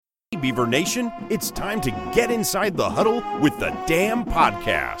Beaver Nation, it's time to get inside the huddle with the Dam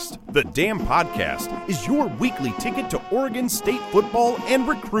Podcast. The Dam Podcast is your weekly ticket to Oregon State football and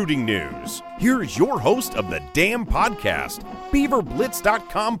recruiting news. Here's your host of the Dam Podcast,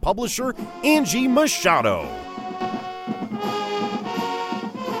 BeaverBlitz.com publisher Angie Machado.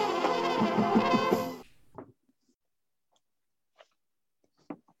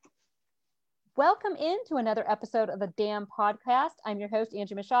 Welcome into another episode of the Dam Podcast. I'm your host,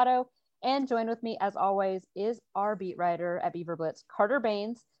 Angie Machado, and joined with me, as always, is our beat writer at Beaver Blitz, Carter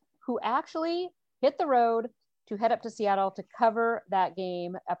Baines, who actually hit the road to head up to Seattle to cover that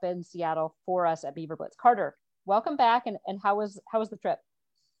game up in Seattle for us at Beaver Blitz. Carter, welcome back, and how was the trip?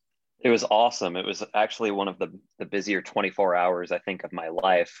 It was awesome. It was actually one of the busier 24 hours, I think, of my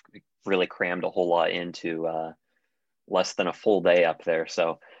life. Really crammed a whole lot into less than a full day up there.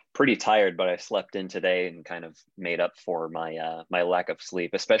 So pretty tired, but I slept in today and kind of made up for my my lack of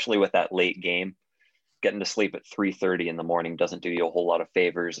sleep, especially with that late game. Getting to sleep at 3:30 in the morning doesn't do you a whole lot of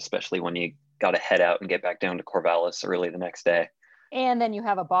favors, especially when you got to head out and get back down to Corvallis early the next day. And then you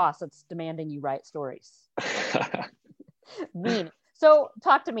have a boss that's demanding you write stories. Mean. So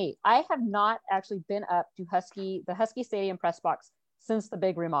talk to me. I have not actually been up to the Husky Stadium press box since the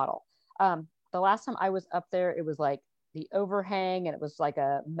big remodel. The last time I was up there, it was like the overhang, and it was like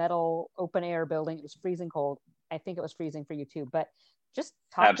a metal open air building. It was freezing cold. I think it was freezing for you too, but just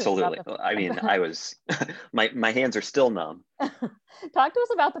talk Absolutely. To us about I mean, I was, my hands are still numb. Talk to us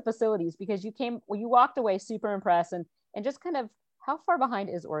about the facilities, because you walked away super impressed, and just kind of how far behind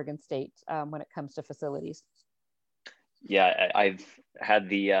is Oregon State when it comes to facilities? Yeah, I've had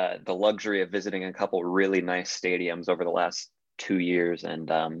the luxury of visiting a couple really nice stadiums over the last 2 years,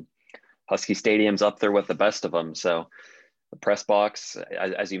 and Husky Stadium's up there with the best of them. So the press box,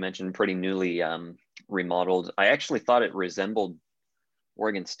 as you mentioned, pretty newly remodeled. I actually thought it resembled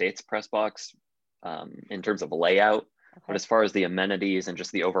Oregon State's press box in terms of layout, okay. But as far as the amenities and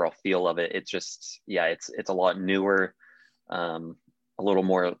just the overall feel of it, it's just, yeah, it's a lot newer, a little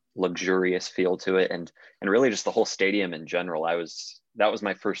more luxurious feel to it, and really just the whole stadium in general. That was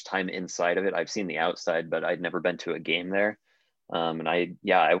my first time inside of it. I've seen the outside, but I'd never been to a game there. And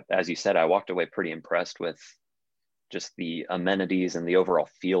as you said, I walked away pretty impressed with just the amenities and the overall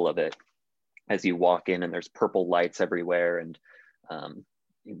feel of it as you walk in, and there's purple lights everywhere, and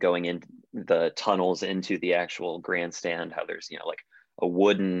going in the tunnels into the actual grandstand, how there's, like a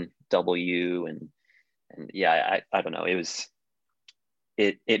wooden W, and yeah, I don't know.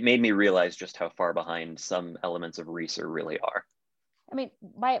 It made me realize just how far behind some elements of Reser really are. I mean,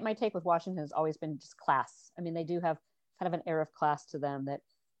 my take with Washington has always been just class. I mean, they do have kind of an air of class to them that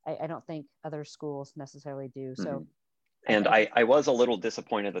I don't think other schools necessarily do. So, mm-hmm. And I was a little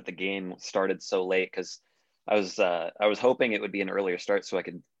disappointed that the game started so late, because I was hoping it would be an earlier start so I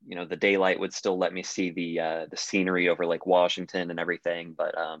could, the daylight would still let me see the scenery over Lake Washington and everything.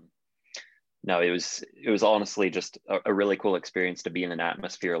 But no, it was honestly just a really cool experience to be in an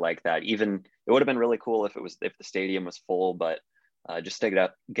atmosphere like that. Even it would have been really cool if the stadium was full, but just to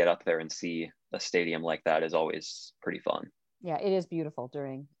get up there and see a stadium like that is always pretty fun. Yeah, it is beautiful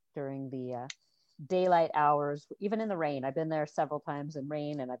during the daylight hours, even in the rain. I've been there several times in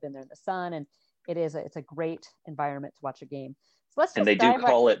rain, and I've been there in the sun, and it's a great environment to watch a game. So let's. And they do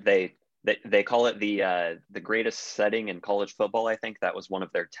call it they call it the greatest setting in college football. I think that was one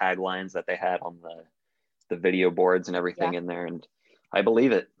of their taglines that they had on the video boards and everything in there, and I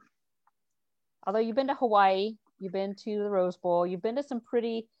believe it. Although you've been to Hawaii, you've been to the Rose Bowl, you've been to some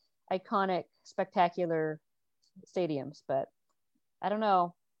pretty iconic, spectacular stadiums, but I don't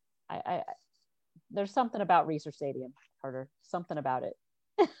know. I there's something about Reser Stadium, Carter. Something about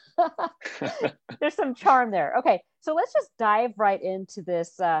it. There's some charm there. Okay, so let's just dive right into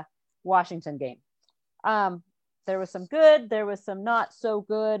this Washington game. There was some good, there was some not so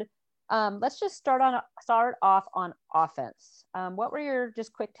good. Let's just start off on offense. What were your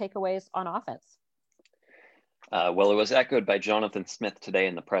just quick takeaways on offense? Well, it was echoed by Jonathan Smith today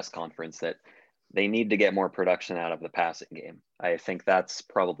in the press conference that they need to get more production out of the passing game. I think that's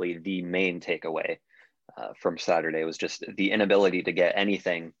probably the main takeaway from Saturday, was just the inability to get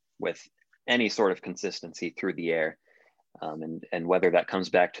anything with any sort of consistency through the air. And whether that comes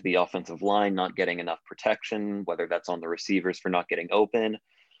back to the offensive line not getting enough protection, whether that's on the receivers for not getting open,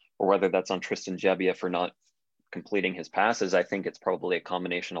 or whether that's on Tristan Gebbia for not completing his passes, I think it's probably a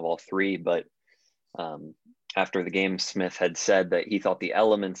combination of all three. But after the game, Smith had said that he thought the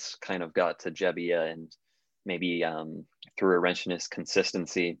elements kind of got to Gebbia and maybe threw a wrench in his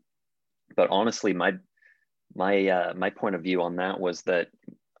consistency. But honestly, my point of view on that was that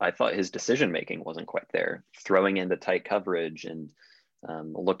I thought his decision making wasn't quite there, throwing into tight coverage and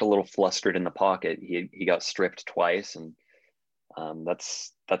Looked a little flustered in the pocket. He got stripped twice, and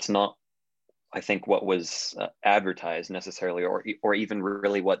that's not, I think, what was advertised necessarily, or even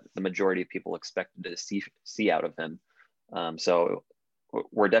really what the majority of people expected to see out of him. So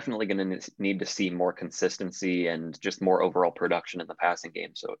we're definitely going to need to see more consistency and just more overall production in the passing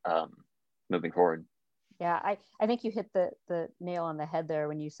game. So moving forward. Yeah, I think you hit the nail on the head there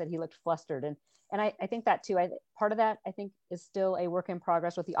when you said he looked flustered. And I think that too. Part of that, I think, is still a work in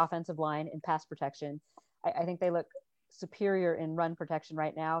progress with the offensive line in pass protection. I think they look superior in run protection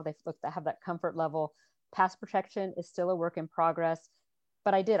right now. They have that comfort level. Pass protection is still a work in progress.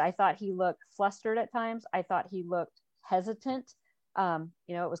 But I thought he looked flustered at times. I thought he looked hesitant. It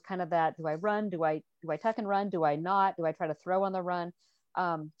was kind of that, do I run? Do I tuck and run? Do I not? Do I try to throw on the run?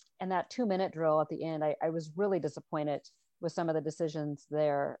 And that 2-minute drill at the end, I was really disappointed with some of the decisions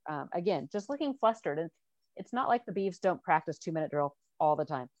there. Again, just looking flustered. And it's not like the Beavs don't practice 2-minute drill all the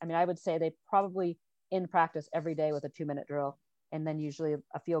time. I mean, I would say they probably in practice every day with a 2-minute drill, and then usually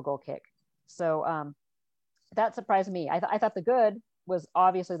a field goal kick. So that surprised me. I thought the good was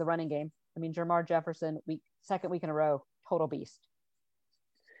obviously the running game. I mean, Jermar Jefferson, second week in a row, total beast.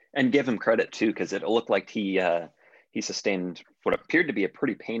 And give him credit too, because it looked like he sustained what appeared to be a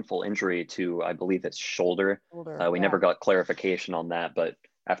pretty painful injury to, I believe, his shoulder. We never got clarification on that, but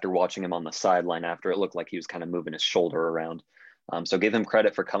after watching him on the sideline after, it looked like he was kind of moving his shoulder around. So give him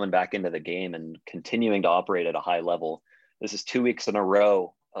credit for coming back into the game and continuing to operate at a high level. This is 2 weeks in a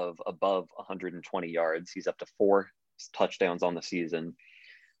row of above 120 yards. He's up to 4 touchdowns on the season.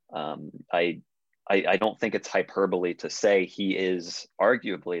 I don't think it's hyperbole to say he is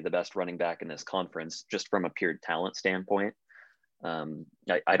arguably the best running back in this conference, just from a pure talent standpoint.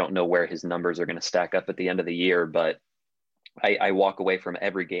 I don't know where his numbers are going to stack up at the end of the year, but I walk away from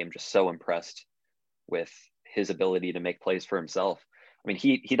every game just so impressed with his ability to make plays for himself. I mean,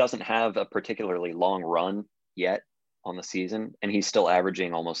 he doesn't have a particularly long run yet on the season, and he's still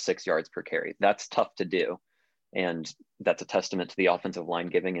averaging almost 6 yards per carry. That's tough to do. And that's a testament to the offensive line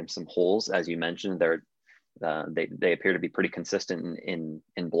giving him some holes. As you mentioned, they appear to be pretty consistent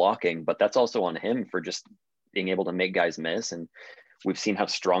in blocking, but that's also on him for just being able to make guys miss. And we've seen how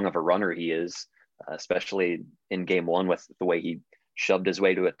strong of a runner he is, especially in game 1 with the way he shoved his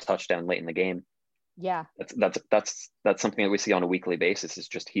way to a touchdown late in the game. Yeah, that's something that we see on a weekly basis. Is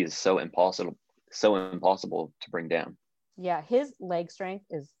just he is so impossible to bring down. Yeah, his leg strength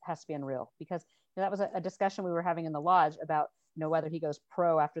has to be unreal, because that was a discussion we were having in the lodge about, whether he goes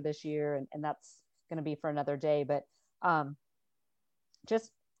pro after this year, and that's going to be for another day. But I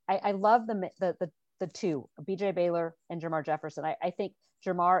love the two, BJ Baylor and Jermar Jefferson. I think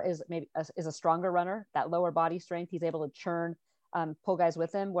Jermar is a stronger runner, that lower body strength. He's able to churn, pull guys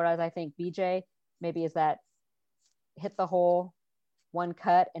with him. Whereas I think BJ maybe is that hit the hole, one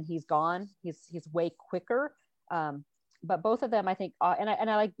cut, and he's gone. He's way quicker. But both of them, I think, and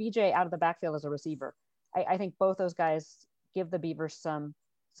I like BJ out of the backfield as a receiver. I think both those guys give the Beavers some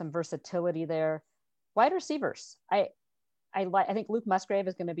versatility there. Wide receivers, I think Luke Musgrave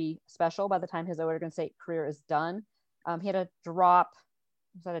is going to be special by the time his Oregon State career is done. He had a drop.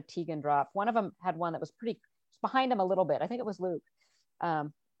 Was that a Teagan drop? One of them had one that was behind him a little bit. I think it was Luke.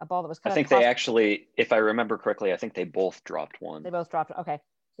 A ball that was kind of. I think they actually, if I remember correctly, I think they both dropped one. They both dropped. Okay,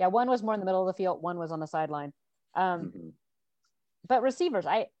 yeah, one was more in the middle of the field. One was on the sideline. But receivers,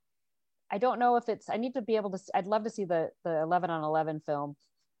 I don't know if I need to be able to, I'd love to see the 11 on 11 film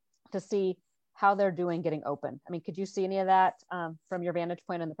to see how they're doing getting open. I mean, could you see any of that from your vantage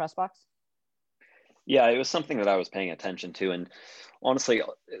point in the press box? Yeah, it was something that I was paying attention to. And honestly,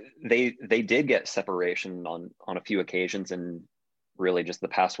 they did get separation on a few occasions, and really just the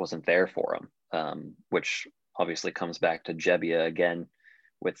pass wasn't there for them, which obviously comes back to Gebbia again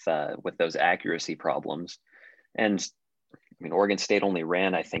with those accuracy problems. And I mean, Oregon State only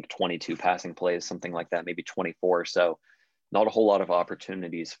ran, I think, 22 passing plays, something like that, maybe 24. So not a whole lot of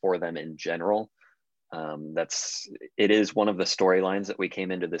opportunities for them in general. It is one of the storylines that we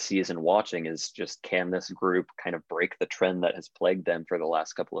came into the season watching, is just, can this group kind of break the trend that has plagued them for the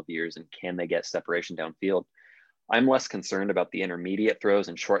last couple of years, and can they get separation downfield? I'm less concerned about the intermediate throws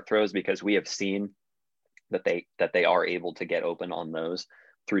and short throws, because we have seen that they are able to get open on those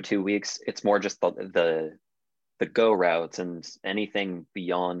through 2 weeks. It's more just the go routes, and anything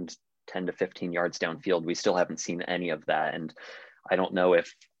beyond 10 to 15 yards downfield, we still haven't seen any of that. And I don't know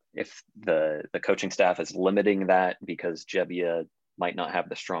if the coaching staff is limiting that because Gebbia might not have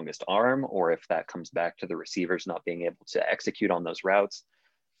the strongest arm, or if that comes back to the receivers not being able to execute on those routes.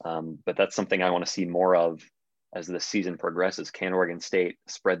 But that's something I want to see more of as the season progresses. Can Oregon State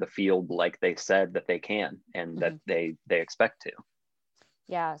spread the field like they said that they can, and that they expect to?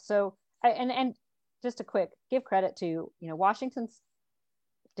 Yeah. So and just a quick give credit to, Washington's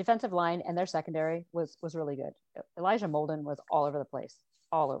defensive line and their secondary was really good. Elijah Molden was all over the place,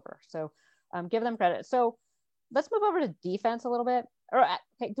 all over. So give them credit. So let's move over to defense a little bit. Or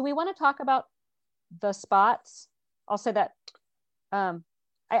okay, do we want to talk about the spots? I'll say that.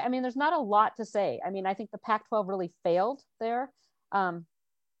 I mean, there's not a lot to say. I mean, I think the Pac-12 really failed there.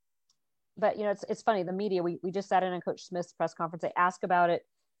 But it's funny. The media, we just sat in on Coach Smith's press conference. They asked about it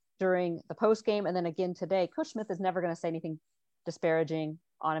during the post game, and then again today. Coach Smith is never going to say anything disparaging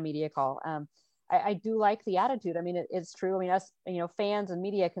on a media call. I do like the attitude. I mean, it's true. I mean, us, fans and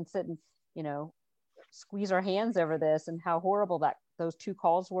media can sit and squeeze our hands over this and how horrible that those two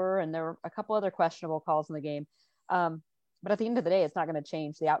calls were, and there were a couple other questionable calls in the game. But at the end of the day, it's not going to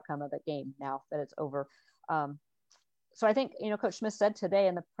change the outcome of the game now that it's over. So I think, Coach Smith said today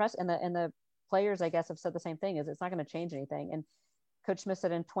in the press, and the players, I guess, have said the same thing, is it's not going to change anything. And Coach Smith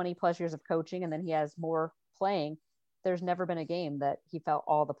said in 20 plus years of coaching, and then he has more playing, there's never been a game that he felt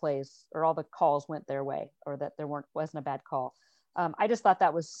all the plays or all the calls went their way, or that there wasn't a bad call. I just thought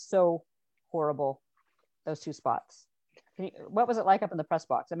that was so horrible, those two spots. What was it like up in the press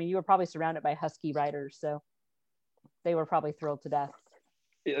box? I mean, you were probably surrounded by Husky writers, so they were probably thrilled to death.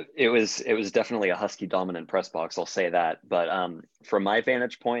 It was definitely a Husky dominant press box, I'll say that. But from my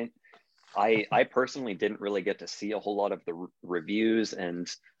vantage point, I personally didn't really get to see a whole lot of the reviews, and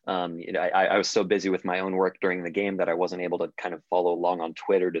I was so busy with my own work during the game that I wasn't able to kind of follow along on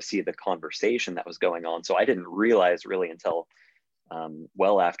Twitter to see the conversation that was going on. So I didn't realize really until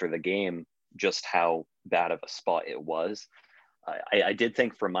well after the game just how bad of a spot it was. I did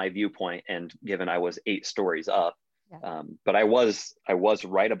think from my viewpoint, and given I was 8 stories up, but I was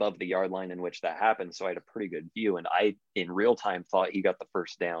right above the yard line in which that happened, so I had a pretty good view, and I in real time thought he got the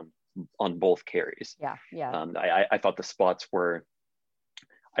first down on both carries. I thought the spots were,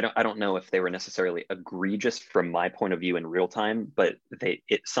 I don't know if they were necessarily egregious from my point of view in real time, but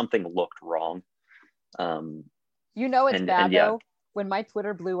something looked wrong. It's bad though when my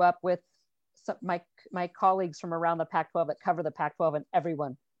Twitter blew up with my colleagues from around the Pac-12 that cover the Pac-12, and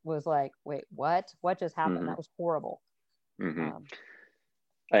everyone was like, wait, what just happened? Mm-hmm. That was horrible. Mm-hmm.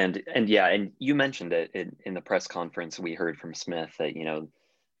 And you mentioned it in the press conference. We heard from Smith that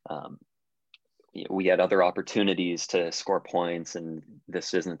we had other opportunities to score points, and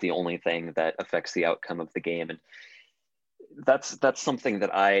this isn't the only thing that affects the outcome of the game. And that's something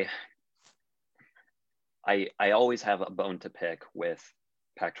that I always have a bone to pick with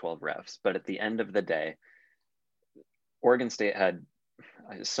Pac-12 refs. But at the end of the day, Oregon State had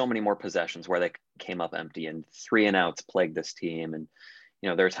so many more possessions where they came up empty, and 3 and outs plagued this team. And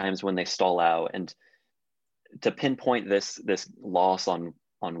there are times when they stall out, and to pinpoint this loss on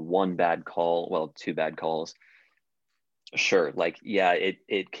one bad call, well, 2 bad calls, sure,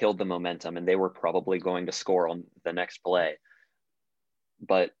 it killed the momentum, and they were probably going to score on the next play,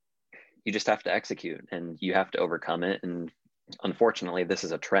 but you just have to execute and you have to overcome it. And unfortunately, this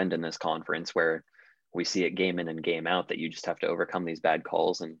is a trend in this conference where we see it game in and game out, that you just have to overcome these bad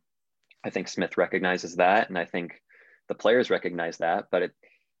calls. And I think Smith recognizes that, and I think the players recognize that, but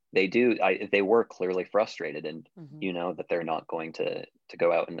they were clearly frustrated, and mm-hmm. That they're not going to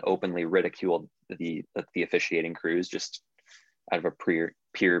go out and openly ridicule the officiating crews just out of a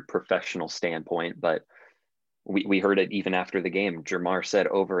pure professional standpoint. But we heard it even after the game. Jermar said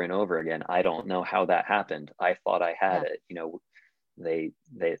over and over again, I don't know how that happened. I thought I had it.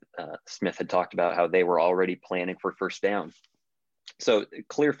 Smith had talked about how they were already planning for first down. So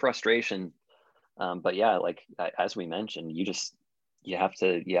clear frustration. But as we mentioned, you have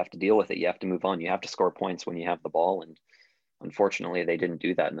to deal with it. You have to move on. You have to score points when you have the ball. And unfortunately, they didn't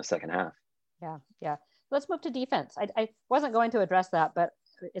do that in the second half. Yeah. Let's move to defense. I wasn't going to address that, but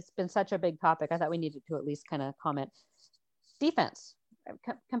it's been such a big topic. I thought we needed to at least kind of comment. Defense,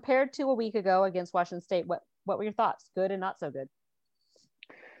 compared to a week ago against Washington State, what were your thoughts? Good and not so good?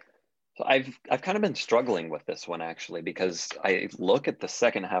 So I've kind of been struggling with this one, actually, because I look at the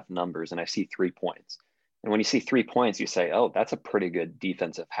second half numbers and I see 3 points. And when you see 3 points, you say, oh, that's a pretty good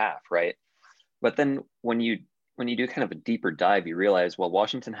defensive half, right? But then when you do kind of a deeper dive, you realize, well,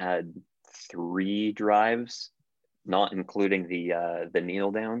 Washington had 3 drives, not including the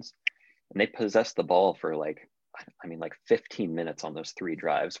kneel downs, and they possessed the ball for like 15 minutes on those 3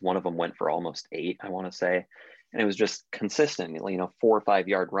 drives. One of them went for almost 8, I want to say, and it was just consistent, 4 or 5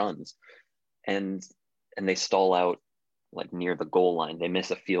 yard runs, and they stall out like near the goal line. They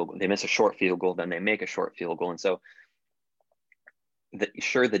miss a short field goal, then they make a short field goal. And so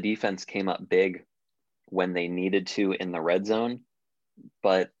the defense came up big when they needed to in the red zone,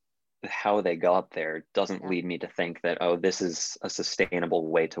 but how they got there doesn't Yeah. lead me to think that, oh, this is a sustainable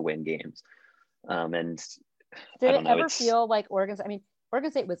way to win games. And Did I it don't know. ever feel like Oregon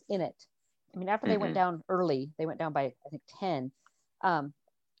State was in it. I mean, after they went Mhm. down early, they went down by, I think, 10.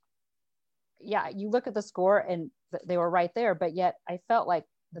 Yeah, you look at the score and they were right there, but yet I felt like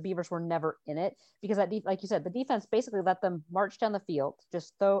the Beavers were never in it because like you said, the defense basically let them march down the field,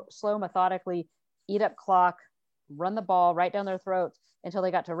 just slow, methodically, eat up clock, run the ball right down their throats until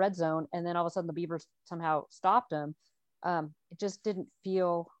they got to red zone, and then all of a sudden the Beavers somehow stopped them. It just didn't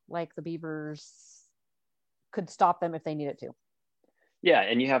feel like the Beavers could stop them if they needed to. Yeah,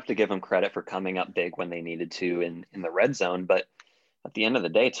 and you have to give them credit for coming up big when they needed to in the red zone, but at the end of the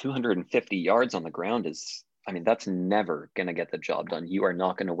day, 250 yards on the ground is, I mean, that's never going to get the job done. You are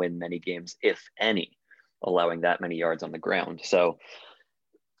not going to win many games, if any, allowing that many yards on the ground. So,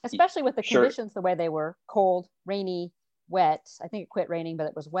 especially with the sure. conditions the way they were, cold, rainy, wet. I think it quit raining, but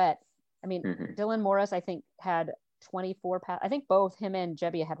it was wet. I mean, Dylan Morris, I think, had 24 I think both him and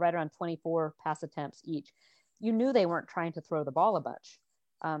Gebbia had right around 24 pass attempts each. You knew they weren't trying to throw the ball a bunch.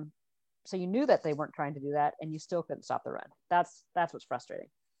 So you knew that they weren't trying to do that, and you still couldn't stop the run. That's what's frustrating.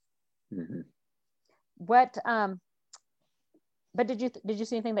 What but did you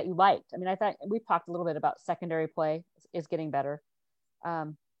see anything that you liked? I mean, I thought we've talked a little bit about secondary play is getting better.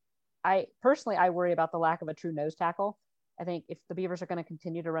 I worry about the lack of a true nose tackle. I think if the Beavers are going to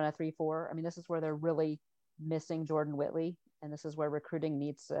continue to run a 3-4, I mean, this is where they're really missing Jordan Whitley, and this is where recruiting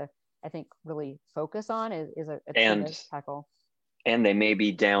needs to, I think, really focus on is a true nose tackle. And they may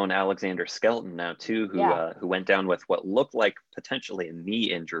be down Alexander Skelton now too, who went down with what looked like potentially a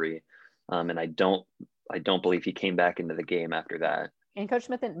knee injury, and I don't believe he came back into the game after that. And Coach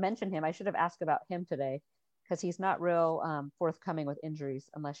Smith didn't mention him. I should have asked about him today because he's not real forthcoming with injuries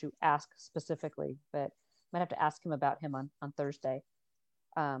unless you ask specifically. But might have to ask him about him on Thursday,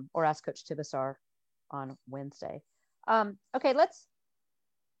 or ask Coach Tibesar on Wednesday. Okay, let's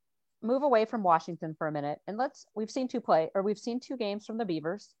move away from Washington for a minute, and we've seen two games from the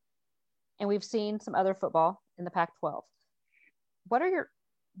Beavers, and we've seen some other football in the Pac-12.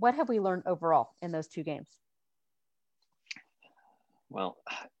 What have we learned overall in those two games? Well,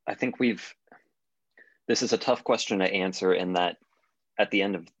 I think this is a tough question to answer in that at the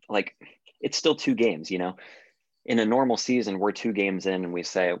end of, like, it's still two games, you know. In a normal season, we're 2 games in and we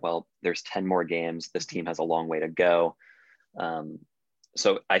say, well, there's 10 more games. This team has a long way to go.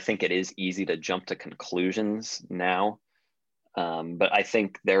 So I think it is easy to jump to conclusions now. But I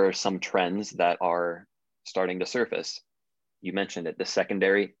think there are some trends that are starting to surface. You mentioned it, the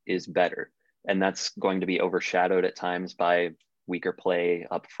secondary is better, and that's going to be overshadowed at times by weaker play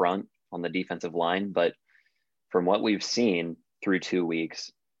up front on the defensive line. But from what we've seen through 2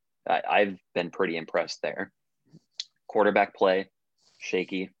 weeks, I've been pretty impressed there. Quarterback play,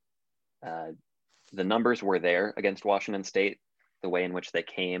 shaky. The numbers were there against Washington State, the way in which they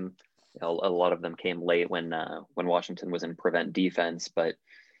came. A lot of them came late when Washington was in prevent defense, but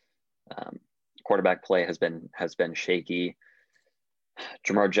quarterback play has been shaky.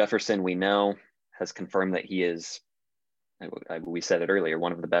 Jamar Jefferson, we know, has confirmed that he is, we said it earlier,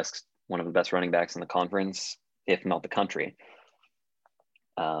 one of the best running backs in the conference, if not the country.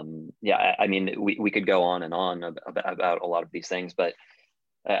 I mean, we could go on and on about a lot of these things, but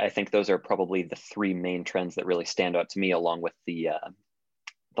I think those are probably the 3 main trends that really stand out to me, along with the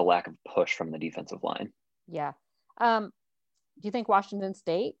lack of push from the defensive line. Yeah. Do you think Washington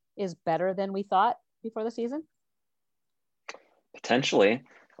State is better than we thought before the season? Potentially.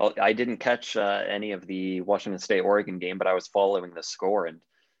 Well, I didn't catch any of the Washington State-Oregon game, but I was following the score, and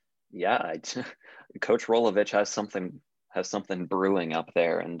yeah, Coach Rolovich has something brewing up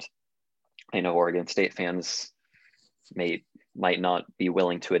there, and I know Oregon State fans might not be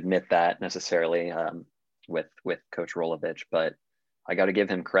willing to admit that necessarily with Coach Rolovich, but I got to give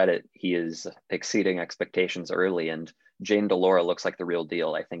him credit. He is exceeding expectations early, and Jane DeLora looks like the real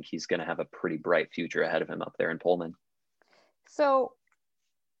deal. I think he's going to have a pretty bright future ahead of him up there in Pullman. So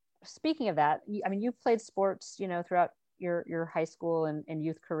speaking of that, I mean, you've played sports, you know, throughout your high school and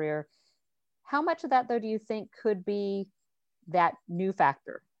youth career. How much of that, though, do you think could be that new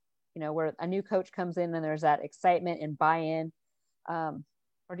factor, you know, where a new coach comes in and there's that excitement and buy-in? Or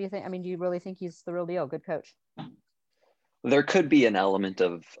do you really think he's the real deal? Good coach? There could be an element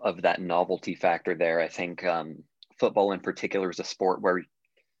of that novelty factor there. I think football in particular is a sport where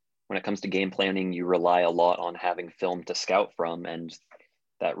when it comes to game planning, you rely a lot on having film to scout from, and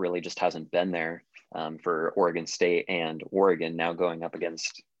that really just hasn't been there for Oregon State and Oregon now going up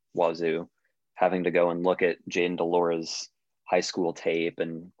against Wazoo, having to go and look at Jaden DeLora's high school tape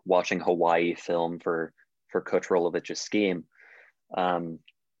and watching Hawaii film for Coach Rolovich's scheme.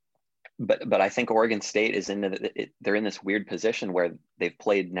 but I think Oregon State is they're in this weird position where they've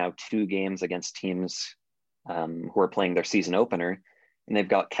played now 2 games against teams who are playing their season opener, and they've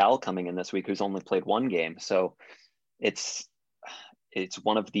got Cal coming in this week who's only played 1 game. So it's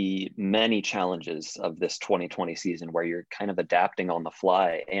one of the many challenges of this 2020 season where you're kind of adapting on the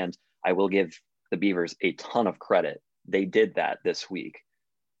fly. And I will give the Beavers a ton of credit. They did that this week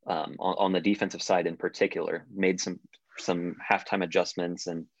on the defensive side in particular, made some halftime adjustments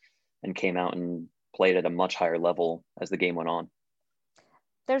and came out and played at a much higher level as the game went on.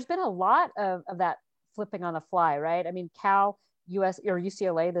 There's been a lot of that flipping on the fly, right? I mean, Cal,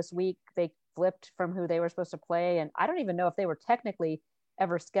 UCLA this week, they flipped from who they were supposed to play. And I don't even know if they were technically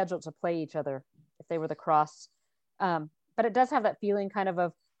ever scheduled to play each other, if they were the cross. But it does have that feeling kind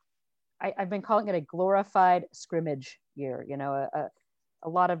of I've been calling it a glorified scrimmage year, a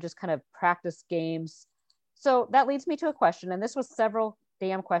lot of just kind of practice games. So that leads me to a question, and this was several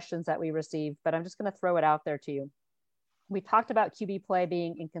damn questions that we received, but I'm just going to throw it out there to you. We talked about QB play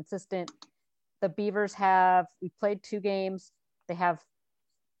being inconsistent. The Beavers we played 2 games. They have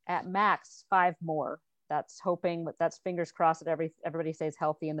at max 5 more. That's hoping, but that's fingers crossed that everybody stays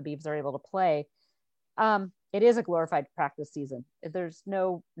healthy and the Beavs are able to play. It is a glorified practice season. There's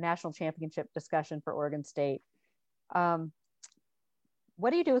no national championship discussion for Oregon State. What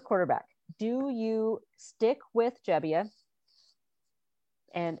do you do with quarterback? Do you stick with Gebbia?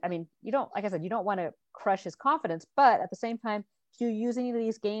 And I mean, like I said, you don't want to crush his confidence, but at the same time, do you use any of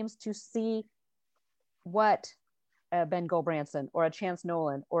these games to see what Ben Gulbranson or a Chance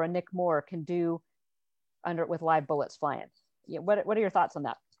Nolan or a Nick Moore can do with live bullets flying? What are your thoughts on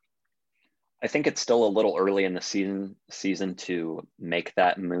that? I think it's still a little early in the season to make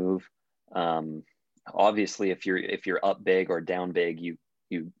that move. Obviously, if you're up big or down big, you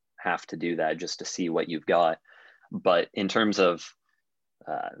have to do that just to see what you've got. But in terms of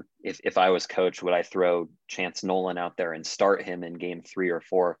if I was coach, would I throw Chance Nolan out there and start him in game 3 or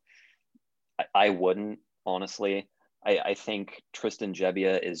 4? I wouldn't, honestly. I think Tristan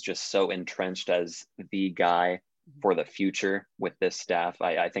Gebbia is just so entrenched as the guy for the future with this staff.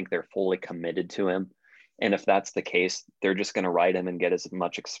 I think they're fully committed to him. And if that's the case, they're just going to ride him and get as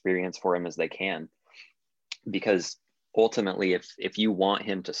much experience for him as they can. Because ultimately, if you want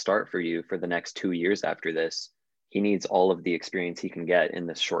him to start for you for the next 2 years after this, he needs all of the experience he can get in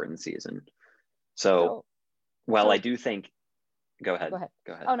this shortened season. So I do think, go ahead.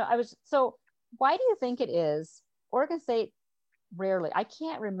 Oh no, so why do you think it is Oregon State rarely, I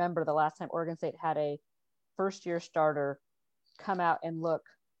can't remember the last time Oregon State had a first-year starter come out and look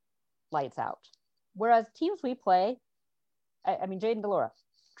lights out. Whereas teams we play, I mean, Jayden de Laura,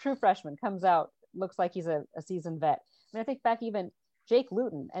 true freshman, comes out, looks like he's a seasoned vet. I mean, I think back even Jake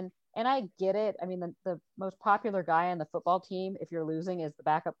Luton, and I get it. I mean, the most popular guy on the football team, if you're losing, is the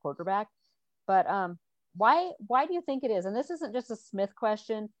backup quarterback. But why do you think it is? And this isn't just a Smith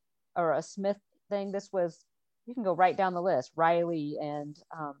question or a Smith thing. This was, you can go right down the list. Riley and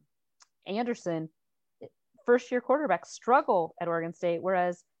Anderson, first-year quarterbacks struggle at Oregon State,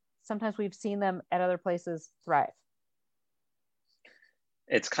 whereas sometimes we've seen them at other places thrive.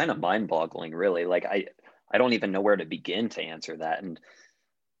 It's kind of mind-boggling, really. Like I don't even know where to begin to answer that. And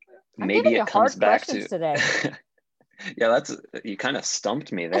maybe it comes back to today. Yeah, you kind of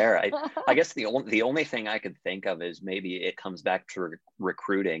stumped me there. I guess the only thing I could think of is maybe it comes back to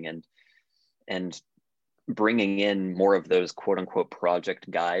recruiting and bringing in more of those quote unquote project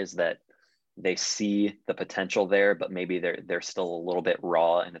guys that they see the potential there, but maybe they're still a little bit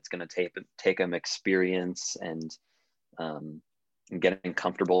raw, and it's going to take them experience and getting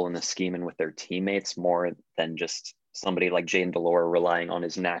comfortable in the scheme and with their teammates more than just somebody like Jayden de Laura relying on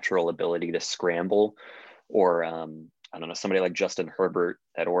his natural ability to scramble, or I don't know, somebody like Justin Herbert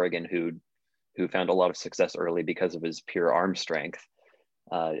at Oregon who found a lot of success early because of his pure arm strength.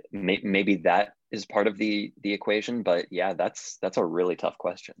 Maybe that is part of the equation, but yeah, that's a really tough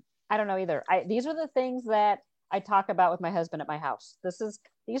question. I don't know either. These are the things that I talk about with my husband at my house.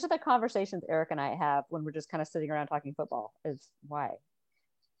 These are the conversations Eric and I have when we're just kind of sitting around talking football. Is why,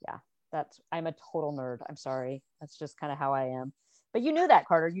 yeah, I'm a total nerd. I'm sorry. That's just kind of how I am. But you knew that,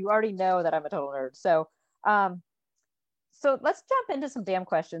 Carter. You already know that I'm a total nerd. So let's jump into some damn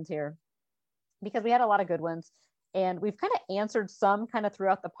questions here, because we had a lot of good ones, and we've kind of answered some kind of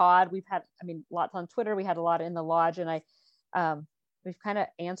throughout the pod. We've had, lots on Twitter. We had a lot in the lodge, and we've kind of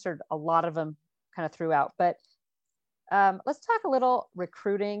answered a lot of them kind of throughout. But let's talk a little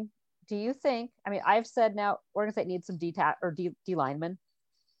recruiting. Do you think, I've said now Oregon State needs some D linemen.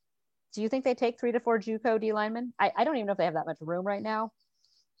 Do you think they take 3 to 4 JUCO D linemen? I don't even know if they have that much room right now.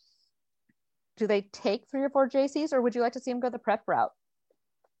 Do they take 3 or 4 JCs, or would you like to see them go the prep route?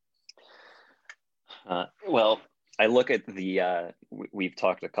 Well, I look at we've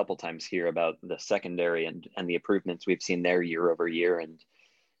talked a couple times here about the secondary and the improvements we've seen there year over year. And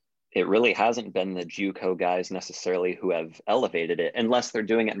it really hasn't been the JUCO guys necessarily who have elevated it, unless they're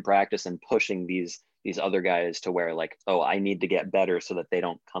doing it in practice and pushing these other guys to where like, oh, I need to get better so that they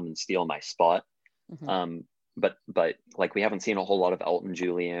don't come and steal my spot. Mm-hmm. But like we haven't seen a whole lot of Elton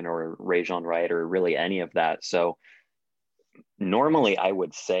Julian or Rajon Wright or really any of that. So normally I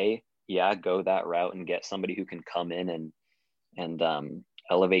would say, yeah, go that route and get somebody who can come in and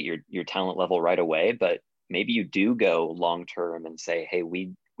elevate your talent level right away. But maybe you do go long term and say, hey,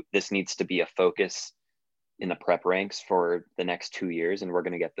 this needs to be a focus in the prep ranks for the next 2 years, and we're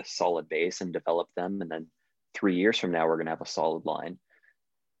going to get this solid base and develop them, and then 3 years from now we're going to have a solid line.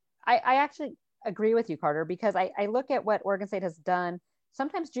 I actually agree with you, Carter, because I look at what Oregon State has done.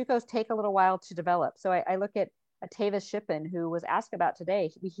 Sometimes JUCOs take a little while to develop. So I look at Tavis Shippen, who was asked about today.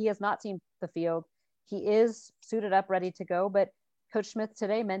 He has not seen the field. He is suited up, ready to go, but Coach Smith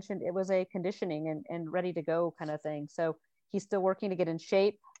today mentioned it was a conditioning and ready to go kind of thing. So he's still working to get in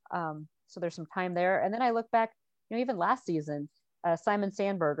shape. So there's some time there. And then I look back, even last season, Simon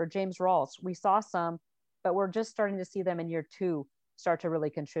Sandberg or James Rawls, we saw some, but we're just starting to see them in year 2 start to really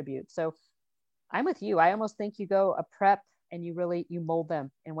contribute. So I'm with you. I almost think you go a prep and you mold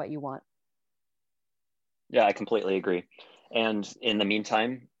them in what you want. Yeah, I completely agree. And in the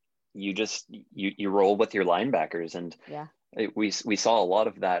meantime, you roll with your linebackers. And yeah, we saw a lot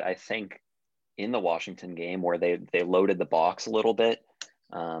of that, I think, in the Washington game, where they loaded the box a little bit,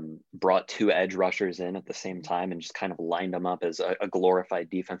 brought 2 edge rushers in at the same time and just kind of lined them up as a glorified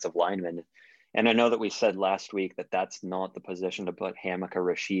defensive lineman. And I know that we said last week that that's not the position to put Hamaka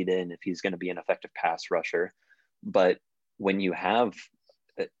Rashid in if he's going to be an effective pass rusher. But when you have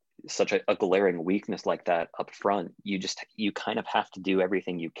such a glaring weakness like that up front, you kind of have to do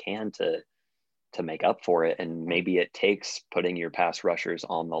everything you can to make up for it. And maybe it takes putting your pass rushers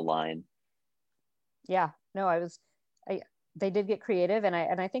on the line. Yeah, no, they did get creative, and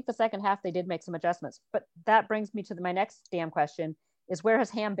I think the second half they did make some adjustments. But that brings me to my next damn question: is where has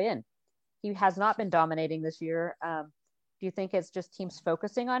Ham been? He has not been dominating this year. Do you think it's just teams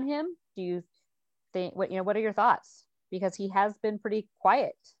focusing on him? Do you think what are your thoughts? Because he has been pretty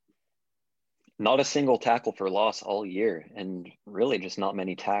quiet. Not a single tackle for loss all year, and really just not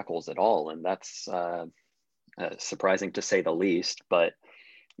many tackles at all. And that's surprising to say the least. But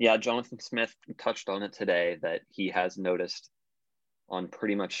yeah, Jonathan Smith touched on it today that he has noticed on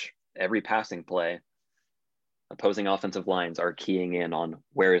pretty much every passing play, opposing offensive lines are keying in on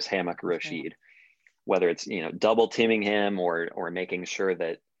where is Hamaka Rashid, whether it's double teaming him or making sure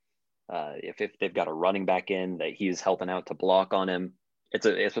that if they've got a running back in, that he's helping out to block on him. It's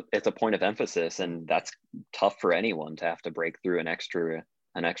a point of emphasis, and that's tough for anyone to have to break through an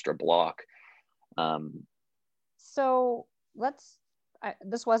extra block. So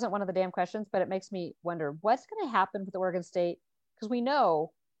this wasn't one of the damn questions, but it makes me wonder what's going to happen with Oregon State, because we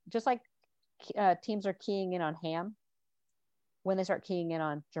know just like teams are keying in on Ham, when they start keying in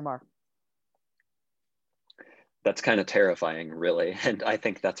on Jamar. That's kind of terrifying, really. And I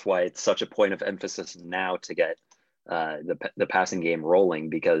think that's why it's such a point of emphasis now to get the passing game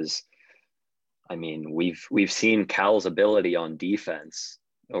rolling, because I mean, we've seen Cal's ability on defense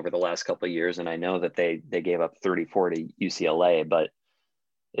over the last couple of years, and I know that they gave up 34 to UCLA, but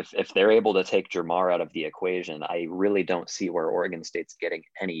if they're able to take Jamar out of the equation, I really don't see where Oregon State's getting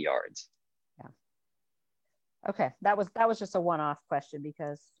any yards. Yeah. Okay, that was just a one-off question,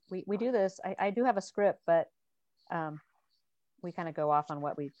 because we do this. I do have a script, but we kind of go off on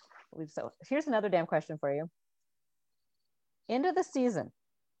what we've. So here's another damn question for you. End of the season,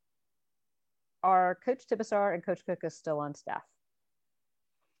 are Coach Tibesar and Coach Cook still on staff?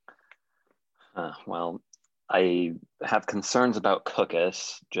 Well, I have concerns about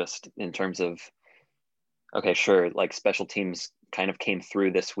Cookus, just in terms of, okay, sure, like special teams kind of came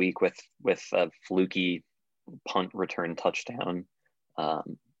through this week with a fluky punt return touchdown.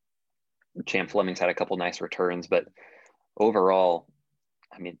 Champ Fleming's had a couple nice returns, but overall,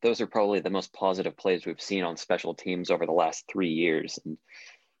 I mean, those are probably the most positive plays we've seen on special teams over the last 3 years. And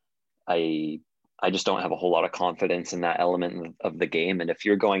I just don't have a whole lot of confidence in that element of the game. And if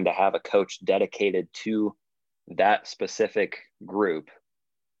you're going to have a coach dedicated to that specific group,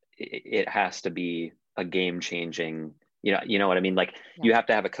 it has to be a game-changing, you know what I mean? Like, yeah. You have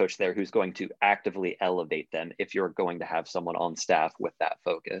to have a coach there who's going to actively elevate them if you're going to have someone on staff with that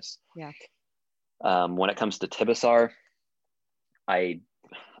focus. Yeah. When it comes to Tibesar, I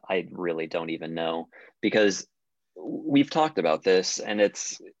really don't even know, because we've talked about this, and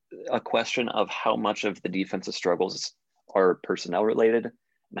it's a question of how much of the defensive struggles are personnel related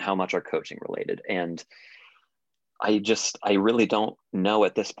and how much are coaching related. And I really don't know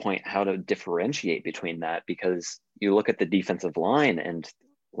at this point how to differentiate between that, because you look at the defensive line and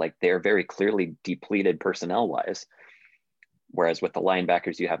like they're very clearly depleted personnel wise. Whereas with the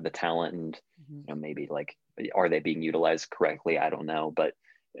linebackers, you have the talent and, you know, maybe like, are they being utilized correctly? I don't know, but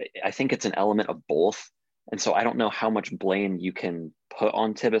I think it's an element of both. And so I don't know how much blame you can put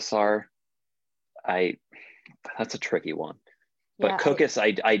on Tibesar. That's a tricky one. But Yeah, Cookus,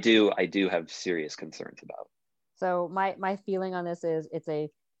 I do have serious concerns about. so my feeling on this is it's a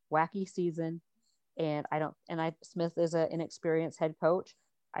wacky season, and Smith is an inexperienced head coach.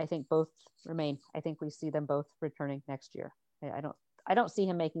 I think both remain. I think we see them both returning next year. I don't see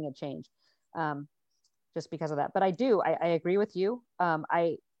him making a change, just because of that. But I agree with you.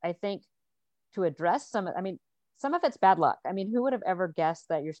 I think to address some of it's bad luck. I mean, who would have ever guessed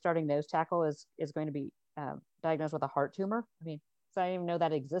that your starting nose tackle is going to be diagnosed with a heart tumor? I mean, so I didn't even know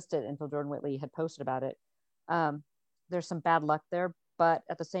that existed until Jordan Whitley had posted about it. There's some bad luck there, but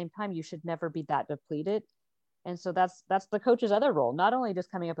at the same time, you should never be that depleted. And so that's the coach's other role, not only just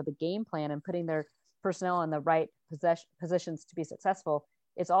coming up with a game plan and putting their personnel in the right positions to be successful.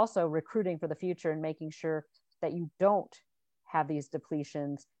 It's also recruiting for the future and making sure that you don't have these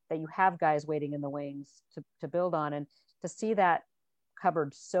depletions, that you have guys waiting in the wings to build on. And to see that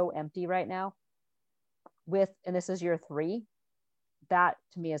cupboard so empty right now and this is year 3, that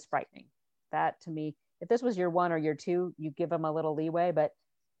to me is frightening. That to me, if this was year 1 or year 2, you give them a little leeway, but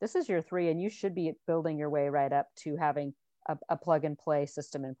this is year 3 and you should be building your way right up to having a plug and play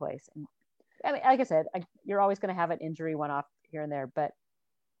system in place. And I mean, like I said, you're always going to have an injury one off here and there, but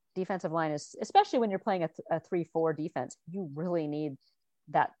defensive line is, especially when you're playing a 3-4 defense, you really need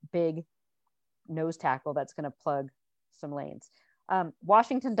that big nose tackle that's going to plug some lanes.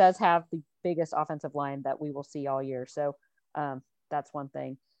 Washington does have the biggest offensive line that we will see all year. So that's one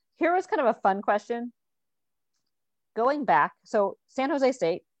thing. Here was kind of a fun question. Going back, so San Jose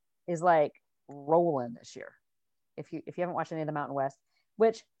State is like rolling this year. If you haven't watched any of the Mountain West,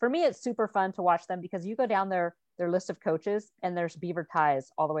 which for me, it's super fun to watch them because you go down their list of coaches and there's Beaver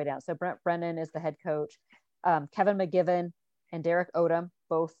ties all the way down. So Brent Brennan is the head coach. Kevin McGivern and Derek Odom,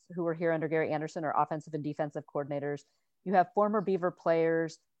 both who were here under Gary Anderson, are offensive and defensive coordinators. You have former Beaver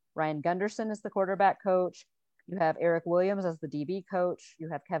players. Ryan Gunderson is the quarterback coach. You have Eric Williams as the DB coach. You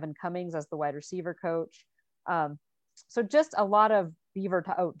have Kevin Cummings as the wide receiver coach. So just a lot of Beaver.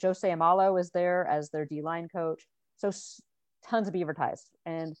 Joe Sayamalo is there as their D-line coach. So tons of Beaver ties.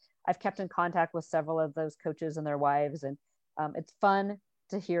 And I've kept in contact with several of those coaches and their wives. And it's fun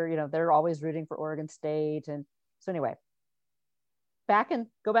to hear, they're always rooting for Oregon State. And so anyway,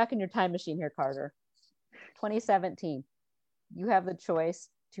 go back in your time machine here, Carter. 2017, you have the choice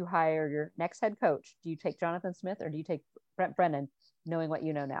to hire your next head coach. Do you take Jonathan Smith or do you take Brent Brennan, knowing what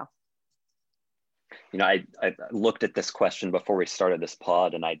you know now? I looked at this question before we started this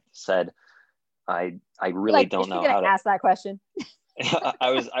pod, and I said, I really don't know how to ask that question.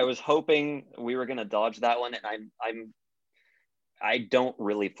 I was hoping we were going to dodge that one, and I don't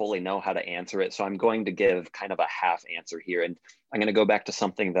really fully know how to answer it. So I'm going to give kind of a half answer here. And I'm going to go back to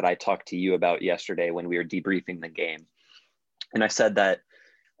something that I talked to you about yesterday when we were debriefing the game. And I said that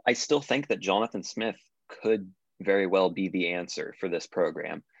I still think that Jonathan Smith could very well be the answer for this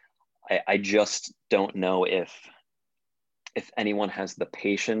program. I just don't know if anyone has the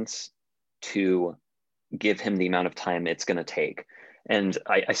patience to give him the amount of time it's going to take. And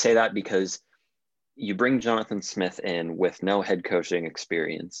I say that because you bring Jonathan Smith in with no head coaching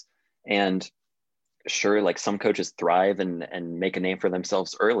experience, and sure, like some coaches thrive and make a name for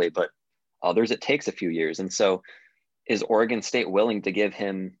themselves early, but others, it takes a few years. And so is Oregon State willing to give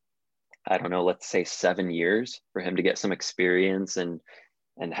him, I don't know, let's say 7 years for him to get some experience and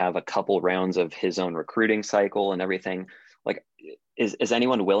have a couple rounds of his own recruiting cycle and everything? Like, is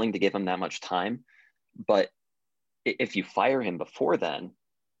anyone willing to give him that much time? But if you fire him before then,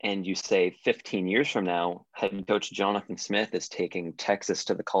 and you say 15 years from now, head coach Jonathan Smith is taking Texas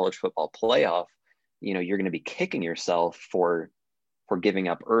to the college football playoff, you're going to be kicking yourself for giving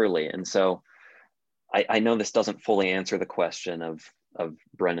up early. And so I know this doesn't fully answer the question of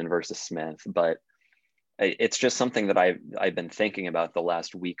Brennan versus Smith, but it's just something that I've been thinking about the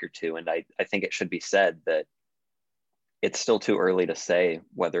last week or two. And I think it should be said that it's still too early to say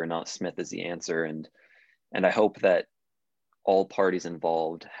whether or not Smith is the answer. And I hope that all parties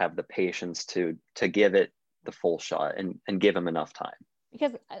involved have the patience to give it the full shot and give him enough time.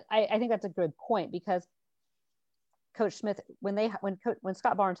 Because I think that's a good point, because Coach Smith, when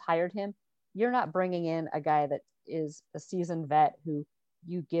Scott Barnes hired him, you're not bringing in a guy that is a seasoned vet who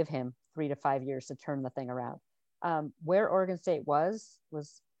you give him 3 to 5 years to turn the thing around. where Oregon State was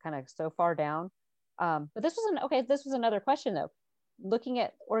kind of so far down. But this was another question though. Looking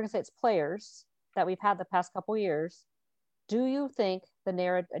at Oregon State's players that we've had the past couple years, do you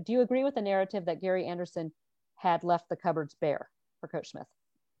agree with the narrative that Gary Anderson had left the cupboards bare for Coach Smith?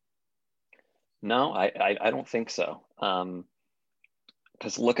 No, I don't think so.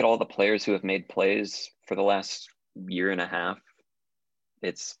 Because look at all the players who have made plays for the last year and a half.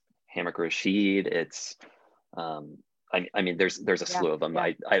 It's Hamid Rashid. It's, I mean, there's a slew of them.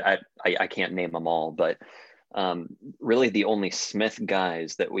 Yeah. I can't name them all, but really the only Smith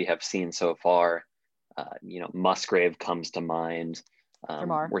guys that we have seen so far, Musgrave comes to mind.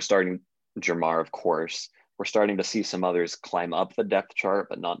 Jamar, of course. We're starting to see some others climb up the depth chart,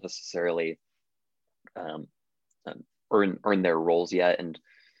 but not necessarily earn their roles yet. And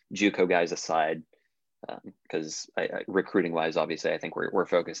JUCO guys aside, because recruiting wise, obviously, I think we're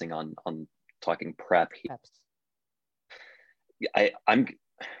focusing on talking prep. I'm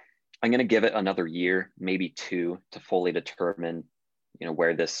going to give it another year, maybe 2, to fully determine,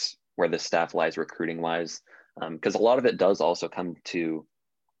 where this staff lies recruiting wise, because a lot of it does also come to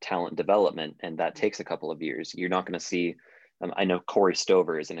talent development, and that takes a couple of years. You're not going to see. I know Corey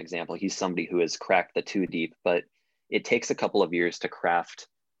Stover is an example. He's somebody who has cracked the 2 deep, but it takes a couple of years to craft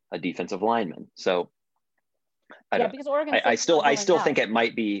a defensive lineman. So because Oregon I still think it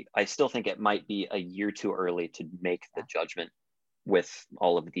might be a year too early to make the judgment with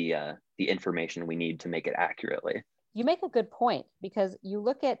all of the information we need to make it accurately. You make a good point, because you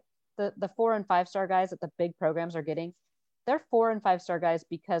look at the 4 and 5 star guys that the big programs are getting. They're 4 and 5 star guys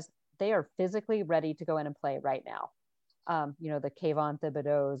because they are physically ready to go in and play right now. The Kayvon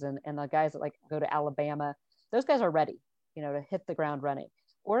Thibodeaux and the guys that go to Alabama, those guys are ready, to hit the ground running.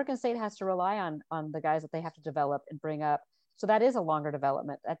 Oregon State has to rely on the guys that they have to develop and bring up. So that is a longer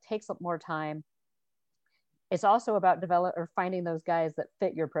development. That takes up more time. It's also about finding those guys that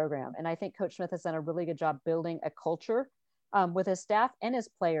fit your program. And I think Coach Smith has done a really good job building a culture with his staff and his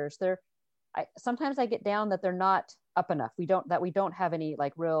players. Sometimes I get down that they're not up enough. We don't have any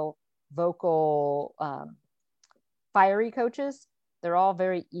real vocal, fiery coaches. They're all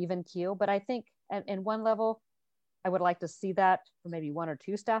very even keel, but I think in one level, I would like to see that for maybe 1 or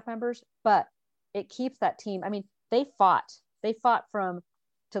 2 staff members, but it keeps that team. I mean, they fought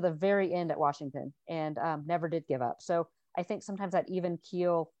to the very end at Washington and never did give up. So I think sometimes that even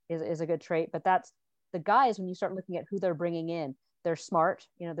keel is a good trait, but that's the guys, when you start looking at who they're bringing in, they're smart.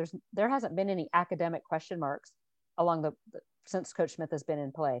 There hasn't been any academic question marks along since Coach Smith has been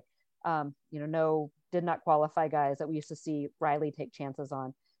in play. No, did not qualify guys that we used to see Riley take chances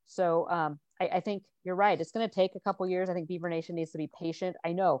on. So I think you're right. It's going to take a couple years. I think Beaver Nation needs to be patient.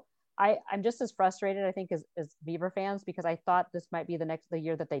 I know I'm just as frustrated, I think, as Beaver fans, because I thought this might be the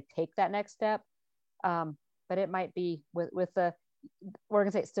year that they take that next step. But it might be with the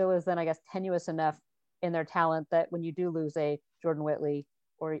Oregon State still is then, I guess, tenuous enough in their talent that when you do lose a Jordan Whitley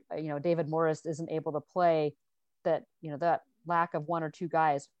or, David Morris isn't able to play, that, that lack of 1 or 2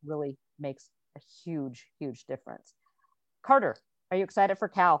 guys really makes a huge, huge difference. Carter, are you excited for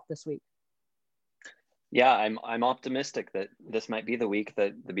Cal this week? Yeah, I'm optimistic that this might be the week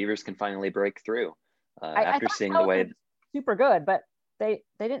that the Beavers can finally break through. After seeing the way super good, but they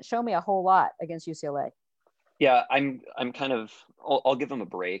didn't show me a whole lot against UCLA. Yeah, I'm kind of, I'll give them a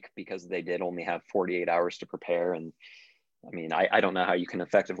break because they did only have 48 hours to prepare, and I mean, I don't know how you can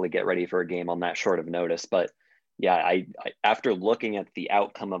effectively get ready for a game on that short of notice, but yeah, I after looking at the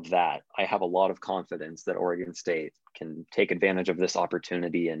outcome of that, I have a lot of confidence that Oregon State can take advantage of this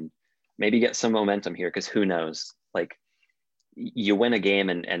opportunity and maybe get some momentum here, because who knows, you win a game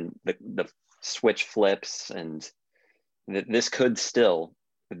and the switch flips, and this could still,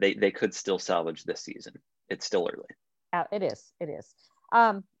 they could still salvage this season. It's still early. It is.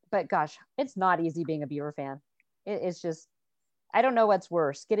 But gosh, it's not easy being a Beaver fan. It's just, I don't know what's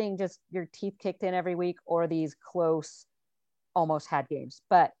worse, getting just your teeth kicked in every week or these close, almost had games.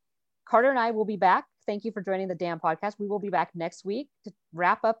 But Carter and I will be back. Thank you for joining the Damn Podcast. We will be back next week to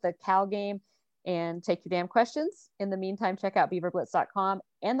wrap up the Cal game and take your damn questions. In the meantime, check out beaverblitz.com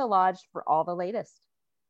and the Lodge for all the latest.